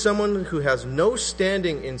we find someone who has no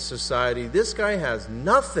standing in society. This guy has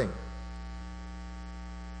nothing.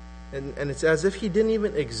 And it's as if he didn't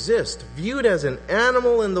even exist, viewed as an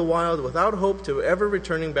animal in the wild without hope to ever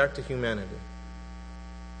returning back to humanity.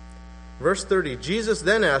 Verse 30, Jesus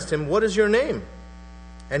then asked him, "What is your name?"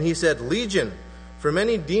 And he said, "Legion," for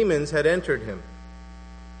many demons had entered him.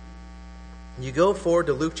 You go forward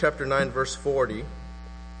to Luke chapter 9, verse 40. It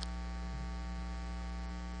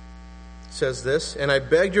says this, "And I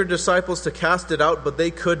begged your disciples to cast it out, but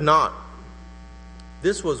they could not."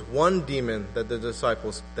 This was one demon that the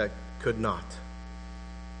disciples that could not.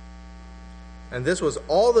 And this was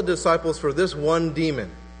all the disciples for this one demon.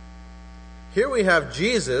 Here we have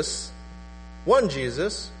Jesus, one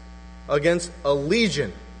Jesus, against a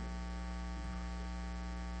legion.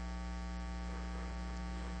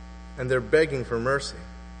 And they're begging for mercy.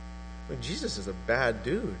 I mean, Jesus is a bad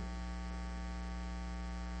dude.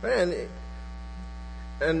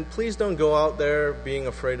 And please don't go out there being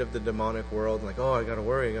afraid of the demonic world, like, I gotta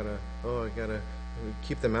worry, I gotta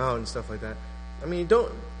keep them out and stuff like that. I mean,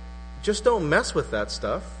 don't mess with that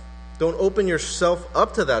stuff. Don't open yourself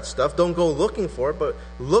up to that stuff. Don't go looking for it, but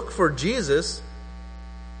look for Jesus,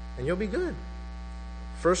 and you'll be good.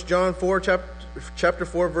 1 John 4, chapter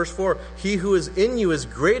 4, verse 4, "He who is in you is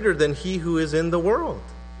greater than he who is in the world."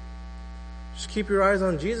 Just keep your eyes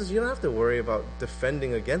on Jesus. You don't have to worry about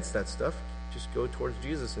defending against that stuff. Just go towards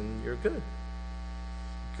Jesus and you're good.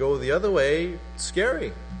 Go the other way,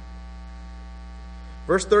 scary.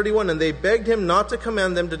 Verse 31, "And they begged him not to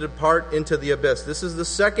command them to depart into the abyss." This is the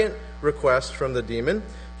second request from the demon.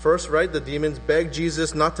 First, right, the demons begged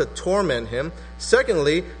Jesus not to torment him.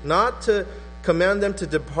 Secondly, not to command them to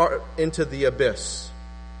depart into the abyss.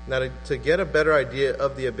 Now, to get a better idea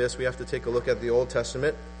of the abyss, we have to take a look at the Old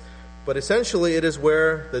Testament. But essentially, it is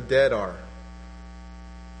where the dead are.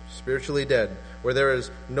 Spiritually dead. Where there is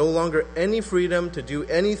no longer any freedom to do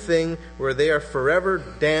anything, where they are forever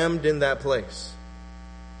damned in that place.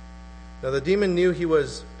 Now, the demon knew he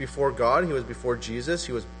was before God. He was before Jesus.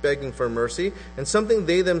 He was begging for mercy. And something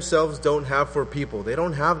they themselves don't have for people. They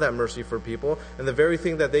don't have that mercy for people. And the very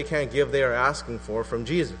thing that they can't give, they are asking for from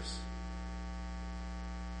Jesus.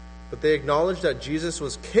 But they acknowledged that Jesus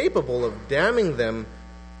was capable of damning them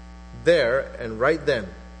there and right then.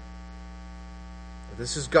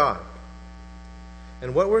 This is God.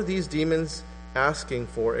 And what were these demons asking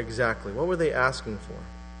for exactly? What were they asking for?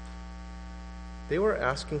 They were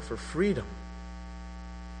asking for freedom.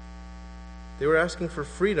 They were asking for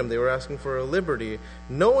freedom. They were asking for a liberty,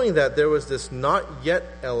 knowing that there was this not yet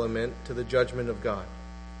element to the judgment of God.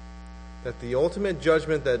 That the ultimate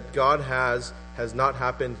judgment that God has not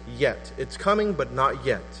happened yet. It's coming, but not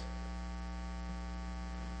yet.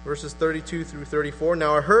 Verses 32 through 34,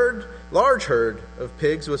 "Now a large herd of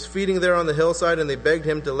pigs was feeding there on the hillside, and they begged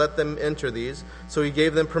him to let them enter these, so he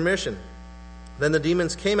gave them permission. Then the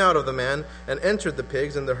demons came out of the man and entered the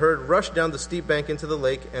pigs, and the herd rushed down the steep bank into the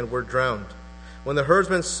lake and were drowned. When the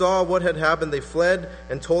herdsmen saw what had happened, they fled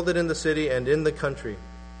and told it in the city and in the country."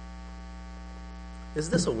 Is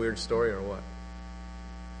this a weird story or what?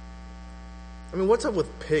 I mean, what's up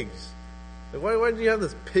with pigs? Why do you have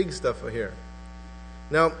this pig stuff here?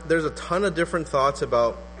 Now, there's a ton of different thoughts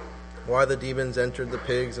about why the demons entered the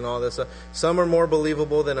pigs and all this stuff. Some are more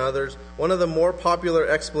believable than others. One of the more popular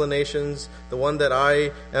explanations, the one that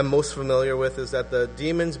I am most familiar with, is that the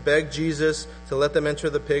demons begged Jesus to let them enter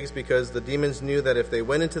the pigs because the demons knew that if they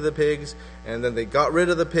went into the pigs and then they got rid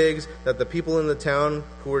of the pigs, that the people in the town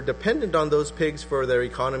who were dependent on those pigs for their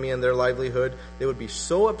economy and their livelihood, they would be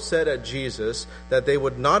so upset at Jesus that they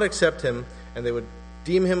would not accept him, and they would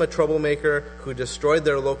deem him a troublemaker who destroyed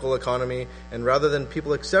their local economy, and rather than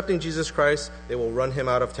people accepting Jesus Christ, they will run him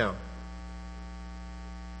out of town.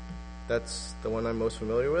 That's the one I'm most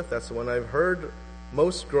familiar with. That's the one I've heard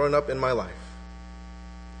most growing up in my life.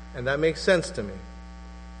 And that makes sense to me.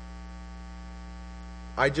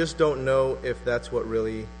 I just don't know if that's what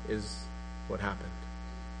really is what happened.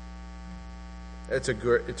 It's a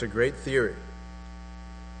great theory.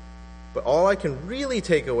 But all I can really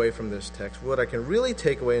take away from this text, what I can really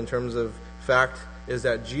take away in terms of fact, is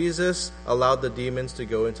that Jesus allowed the demons to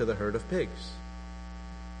go into the herd of pigs.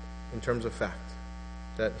 In terms of fact.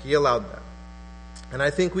 That he allowed that. And I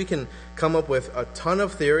think we can come up with a ton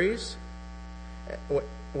of theories.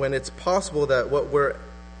 when it's possible that what we're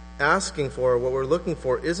asking for, what we're looking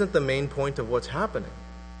for, isn't the main point of what's happening.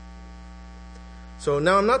 So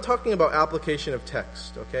now I'm not talking about application of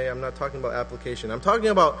text, okay? I'm not talking about application. I'm talking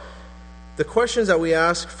about the questions that we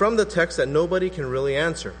ask from the text that nobody can really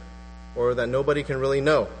answer or that nobody can really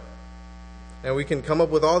know. And we can come up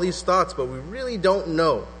with all these thoughts, but we really don't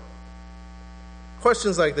know.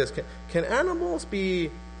 Questions like this. Can animals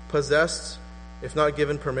be possessed if not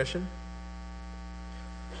given permission?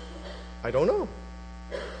 I don't know.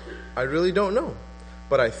 I really don't know.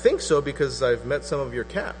 But I think so because I've met some of your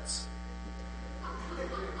cats.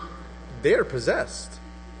 They are possessed.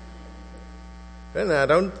 And I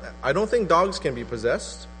don't think dogs can be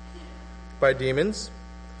possessed by demons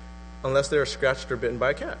unless they are scratched or bitten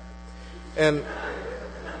by a cat. And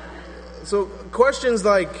so questions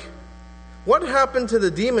like, what happened to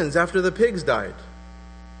the demons after the pigs died?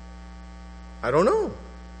 I don't know.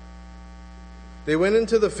 They went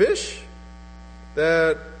into the fish,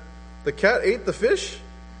 that the cat ate the fish,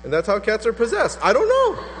 and that's how cats are possessed. I don't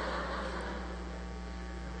know.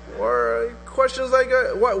 Or questions like,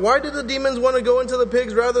 why did the demons want to go into the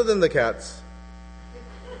pigs rather than the cats?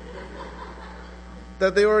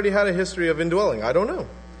 That they already had a history of indwelling. I don't know.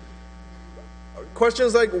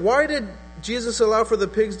 Questions like, why did Jesus allow for the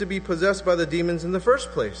pigs to be possessed by the demons in the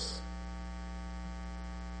first place?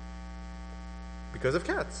 Because of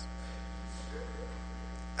cats.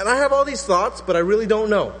 And I have all these thoughts, but I really don't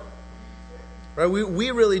know. Right?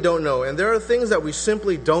 We really don't know. And there are things that we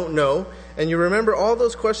simply don't know. And you remember all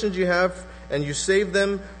those questions you have, and you save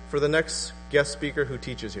them for the next guest speaker who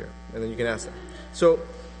teaches here. And then you can ask them. So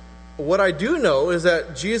what I do know is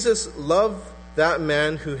that Jesus loved that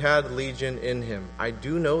man who had legion in him. I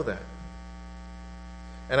do know that.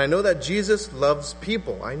 And I know that Jesus loves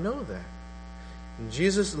people. I know that. And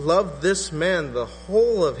Jesus loved this man, the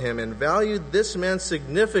whole of him, and valued this man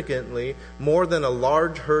significantly more than a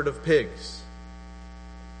large herd of pigs.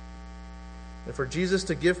 And for Jesus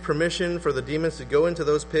to give permission for the demons to go into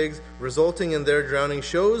those pigs, resulting in their drowning,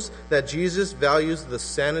 shows that Jesus values the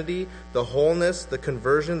sanity, the wholeness, the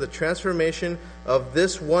conversion, the transformation of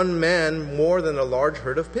this one man more than a large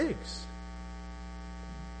herd of pigs.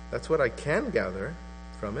 That's what I can gather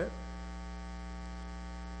from it.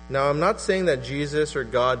 Now, I'm not saying that Jesus or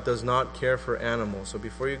God does not care for animals. So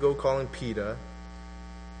before you go calling PETA,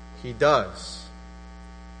 he does.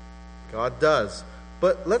 God does.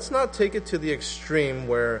 But let's not take it to the extreme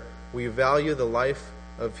where we value the life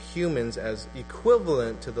of humans as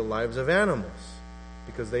equivalent to the lives of animals,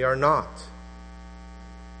 because they are not.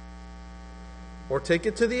 Or take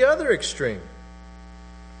it to the other extreme,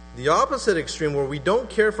 the opposite extreme, where we don't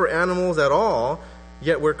care for animals at all,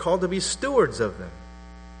 yet we're called to be stewards of them.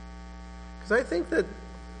 Because I think that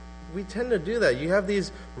we tend to do that. You have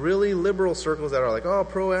these really liberal circles that are like, oh,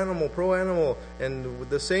 pro-animal, and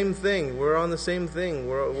the same thing. We're on the same thing.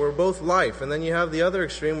 We're both life. And then you have the other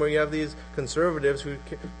extreme where you have these conservatives who,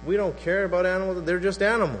 we don't care about animals. They're just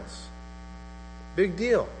animals. Big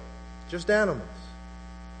deal. Just animals.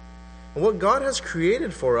 And what God has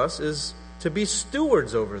created for us is to be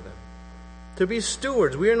stewards over them. To be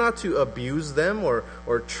stewards. We are not to abuse them or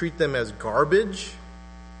treat them as garbage.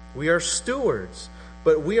 We are stewards.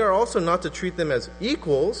 But we are also not to treat them as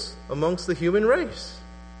equals amongst the human race.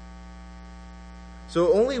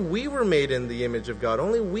 So only we were made in the image of God.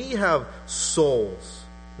 Only we have souls,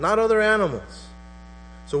 not other animals.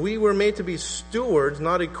 So we were made to be stewards,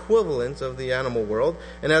 not equivalents of the animal world.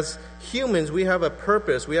 And as humans, we have a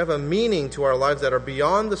purpose, we have a meaning to our lives that are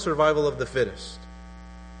beyond the survival of the fittest.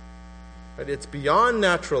 Right? It's beyond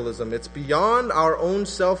naturalism. It's beyond our own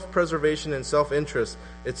self-preservation and self-interest.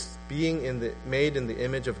 It's being made in the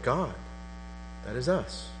image of God. That is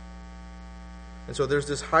us. And so there's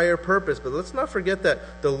this higher purpose. But let's not forget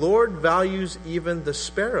that the Lord values even the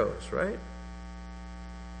sparrows, right?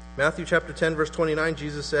 Matthew chapter 10, verse 29,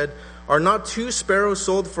 Jesus said, "Are not 2 sparrows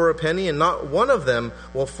sold for a penny, and not one of them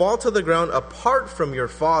will fall to the ground apart from your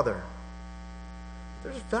Father?"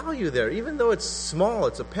 There's value there. Even though it's small,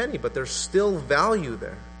 it's a penny, but there's still value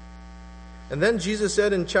there. And then Jesus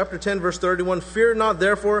said in chapter 10, verse 31, "Fear not,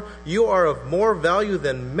 therefore, you are of more value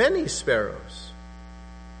than many sparrows."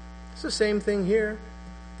 It's the same thing here.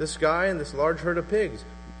 This guy and this large herd of pigs,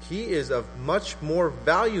 he is of much more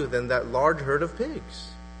value than that large herd of pigs.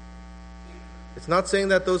 It's not saying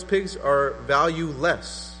that those pigs are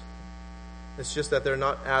valueless. It's just that they're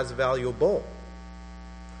not as valuable.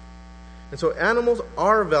 And so animals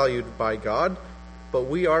are valued by God, but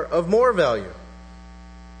we are of more value.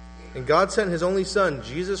 And God sent His only Son,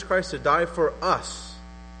 Jesus Christ, to die for us.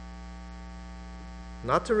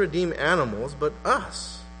 Not to redeem animals, but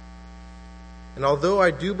us. And although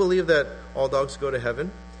I do believe that all dogs go to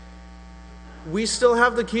heaven, we still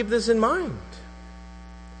have to keep this in mind.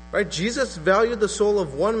 Right? Jesus valued the soul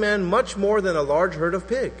of one man much more than a large herd of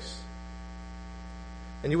pigs.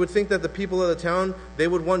 And you would think that the people of the town, they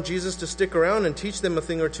would want Jesus to stick around and teach them a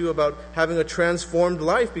thing or two about having a transformed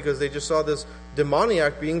life, because they just saw this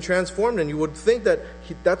demoniac being transformed, and you would think that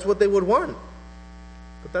that's what they would want.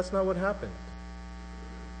 But that's not what happened.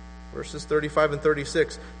 Verses 35 and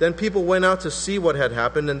 36. Then people went out to see what had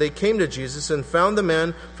happened, and they came to Jesus and found the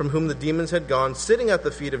man from whom the demons had gone sitting at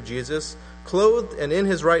the feet of Jesus, clothed and in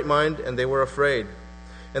his right mind, and they were afraid.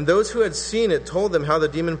 And those who had seen it told them how the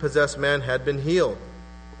demon-possessed man had been healed.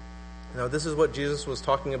 Now, this is what Jesus was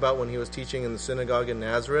talking about when he was teaching in the synagogue in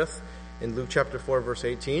Nazareth in Luke chapter 4, verse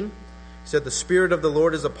 18. He said, "The Spirit of the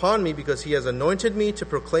Lord is upon me, because he has anointed me to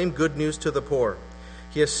proclaim good news to the poor.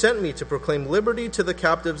 He has sent me to proclaim liberty to the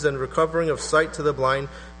captives and recovering of sight to the blind,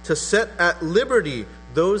 to set at liberty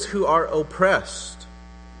those who are oppressed."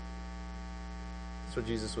 That's what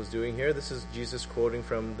Jesus was doing here. This is Jesus quoting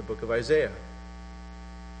from the book of Isaiah.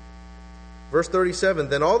 Verse 37,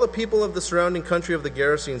 "Then all the people of the surrounding country of the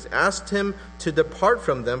Gerasenes asked him to depart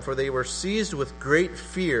from them, for they were seized with great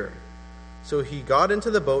fear. So he got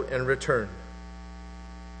into the boat and returned."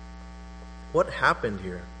 What happened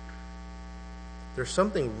here? There's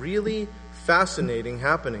something really fascinating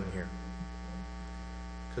happening here.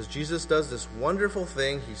 Because Jesus does this wonderful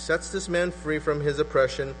thing. He sets this man free from his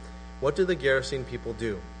oppression. What do the Gerasene people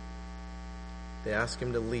do? They ask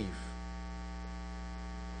him to leave.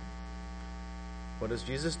 What does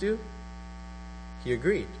Jesus do? He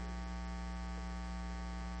agreed.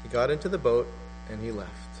 He got into the boat and he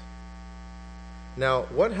left. Now,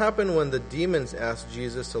 what happened when the demons asked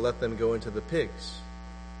Jesus to let them go into the pigs?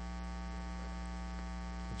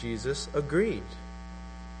 Jesus agreed.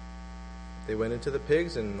 They went into the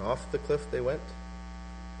pigs and off the cliff they went.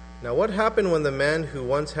 Now, what happened when the man who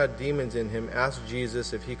once had demons in him asked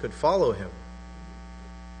Jesus if he could follow him?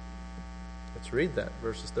 Let's read that,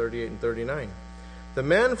 verses 38 and 39. "The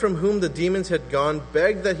man from whom the demons had gone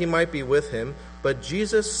begged that he might be with him, but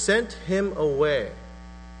Jesus sent him away,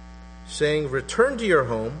 saying, 'Return to your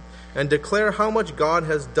home and declare how much God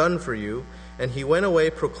has done for you.' And he went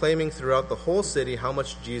away proclaiming throughout the whole city how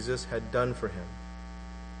much Jesus had done for him."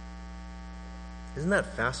 Isn't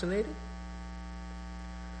that fascinating?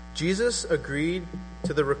 Jesus agreed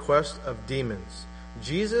to the request of demons.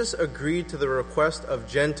 Jesus agreed to the request of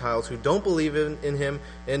Gentiles who don't believe in him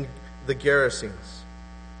and the Gerasenes.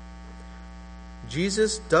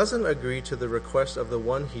 Jesus doesn't agree to the request of the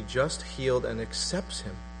one he just healed and accepts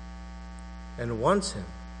him and wants him.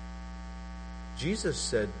 Jesus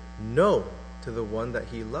said no to the one that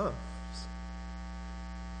he loves.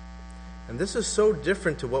 And this is so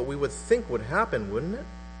different to what we would think would happen, wouldn't it?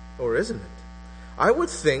 Or isn't it? I would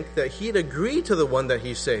think that he'd agree to the one that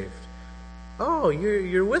he saved. "Oh,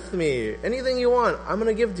 you're with me. Anything you want, I'm going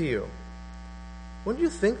to give to you." Wouldn't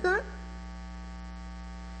you think that?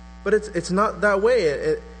 But it's not that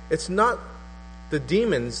way. It's not the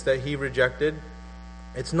demons that he rejected.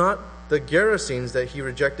 It's not the Gerasenes that he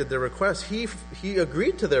rejected their request. He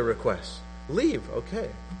agreed to their request. "Leave, okay.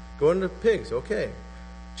 Go into pigs, okay.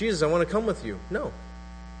 Jesus, I want to come with you." No.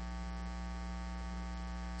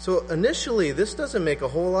 So initially, this doesn't make a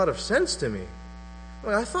whole lot of sense to me.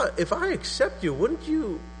 I thought, if I accept you, wouldn't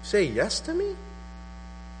you say yes to me?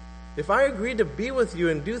 If I agreed to be with you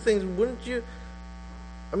and do things, wouldn't you?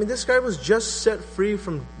 I mean, this guy was just set free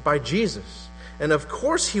by Jesus. And of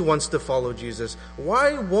course he wants to follow Jesus.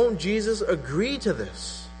 Why won't Jesus agree to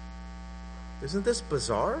this? Isn't this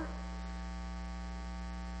bizarre?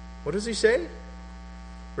 What does he say?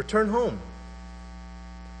 Return home.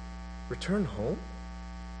 Return home?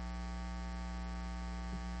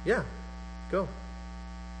 Yeah, go.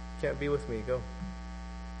 Can't be with me, go.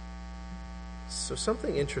 So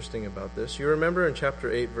something interesting about this. You remember in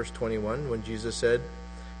chapter 8, verse 21, when Jesus said,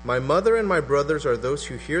 "My mother and my brothers are those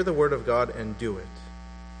who hear the word of God and do it."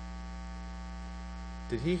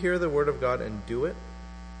 Did he hear the word of God and do it?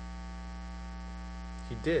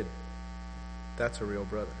 He did. That's a real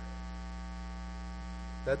brother.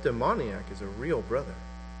 That demoniac is a real brother.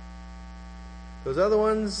 Those other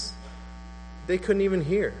ones, they couldn't even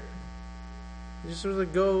hear. They just sort of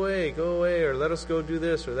like, go away, or let us go do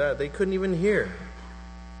this or that. They couldn't even hear.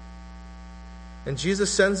 And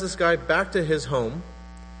Jesus sends this guy back to his home.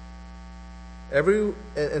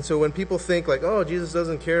 And so when people think like, oh, Jesus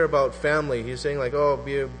doesn't care about family, he's saying like, oh,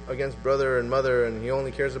 be against brother and mother, and he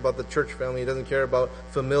only cares about the church family, he doesn't care about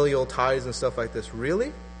familial ties and stuff like this.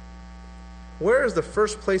 Really? Where is the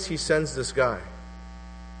first place he sends this guy?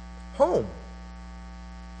 Home.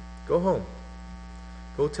 Go home.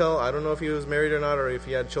 Go tell, I don't know if he was married or not, or if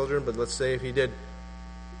he had children, but let's say if he did,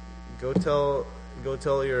 go tell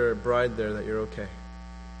your bride there that you're okay.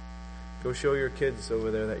 Go show your kids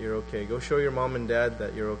over there that you're okay. Go show your mom and dad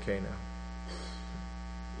that you're okay now.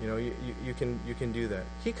 You know, you can do that.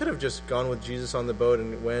 He could have just gone with Jesus on the boat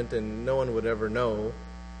and went, and no one would ever know.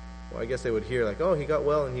 Well, I guess they would hear like, oh, he got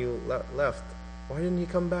well and he left. Why didn't he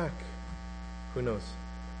come back? Who knows?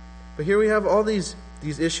 But here we have all these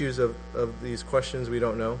issues of these questions we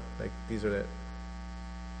don't know. Like, these are it.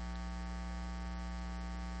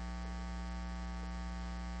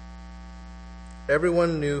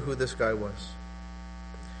 Everyone knew who this guy was.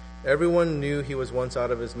 Everyone knew he was once out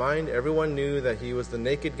of his mind. Everyone knew that he was the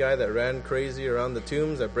naked guy that ran crazy around the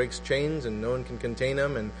tombs, that breaks chains and no one can contain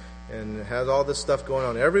him, and has all this stuff going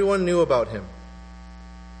on. Everyone knew about him.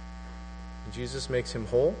 Jesus makes him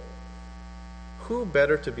whole. Who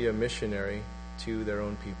better to be a missionary to their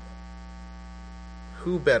own people?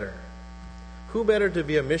 Who better? Who better to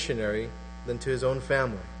be a missionary than to his own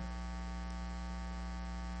family?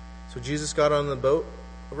 So Jesus got on the boat,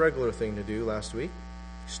 a regular thing to do last week.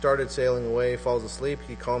 He started sailing away, falls asleep,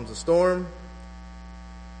 he calms the storm,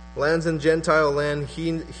 lands in Gentile land,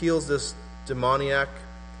 he heals this demoniac,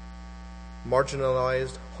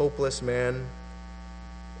 marginalized, hopeless man.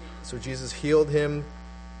 So Jesus healed him,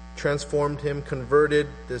 transformed him, converted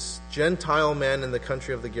this Gentile man in the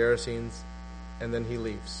country of the Gerasenes, and then he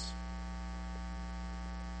leaves.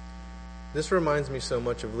 This reminds me so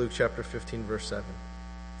much of Luke chapter 15, verse 7.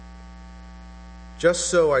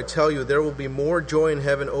 Just so I tell you, there will be more joy in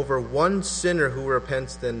heaven over one sinner who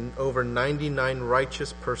repents than over 99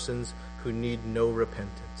 righteous persons who need no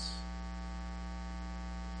repentance.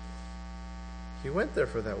 He went there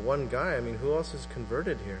for that one guy. I mean, who else is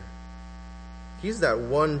converted here? He's that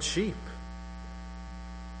one sheep.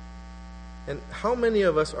 And how many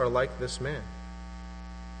of us are like this man?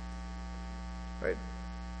 Right?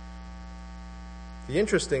 The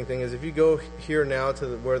interesting thing is, if you go here now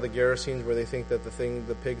to where the Gerasenes, where they think that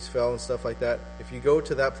the pigs fell and stuff like that, if you go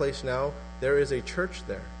to that place now, there is a church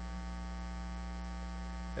there.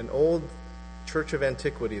 An old church of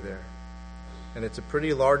antiquity there. And it's a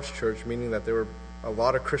pretty large church, meaning that there were a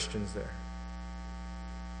lot of Christians there.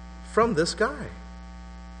 From this guy.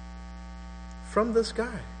 From this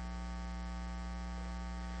guy.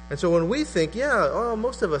 And so when we think,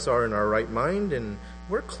 most of us are in our right mind and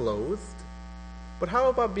we're clothed, but how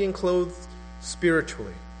about being clothed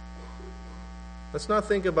spiritually? Let's not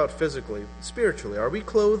think about physically. Spiritually. Are we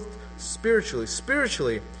clothed spiritually?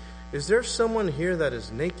 Spiritually, is there someone here that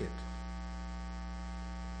is naked?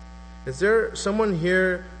 Is there someone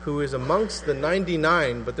here who is amongst the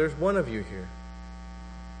 99, but there's one of you here?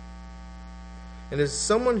 And is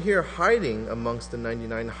someone here hiding amongst the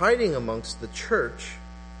 99, hiding amongst the church?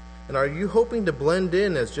 And are you hoping to blend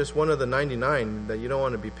in as just one of the 99, that you don't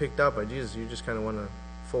want to be picked up by Jesus? You just kind of want to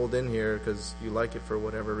fold in here because you like it for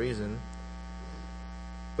whatever reason.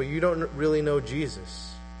 But you don't really know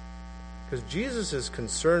Jesus. Because Jesus is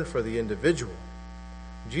concerned for the individual.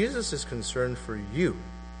 Jesus is concerned for you.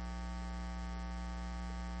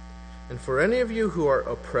 And for any of you who are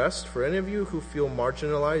oppressed, for any of you who feel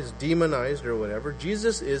marginalized, demonized, or whatever,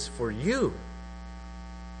 Jesus is for you.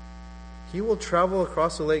 He will travel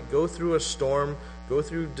across the lake, go through a storm, go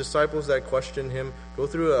through disciples that question him, go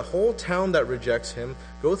through a whole town that rejects him,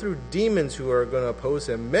 go through demons who are going to oppose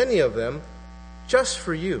him, many of them, just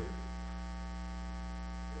for you.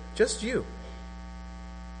 Just you.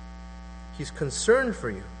 He's concerned for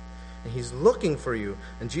you, and he's looking for you.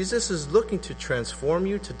 And Jesus is looking to transform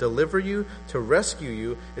you, to deliver you, to rescue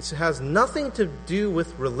you. It has nothing to do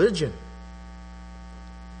with religion.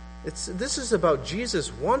 This is about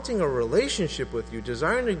Jesus wanting a relationship with you,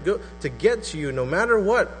 desiring to get to you no matter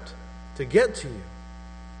what, to get to you.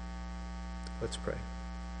 Let's pray.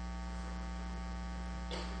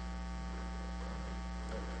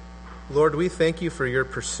 Lord, we thank you for your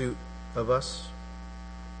pursuit of us.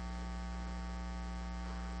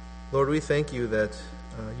 Lord, we thank you that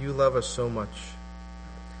you love us so much,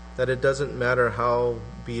 that it doesn't matter how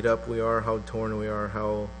beat up we are, how torn we are,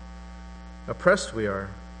 how oppressed we are,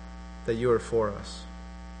 that you are for us.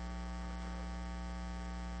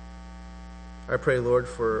 I pray, Lord,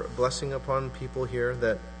 for blessing upon people here,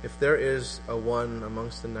 that if there is a one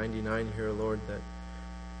amongst the 99 here, Lord, that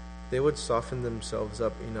they would soften themselves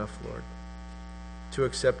up enough, Lord, to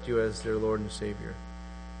accept you as their Lord and Savior.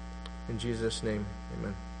 In Jesus' name,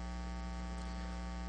 amen.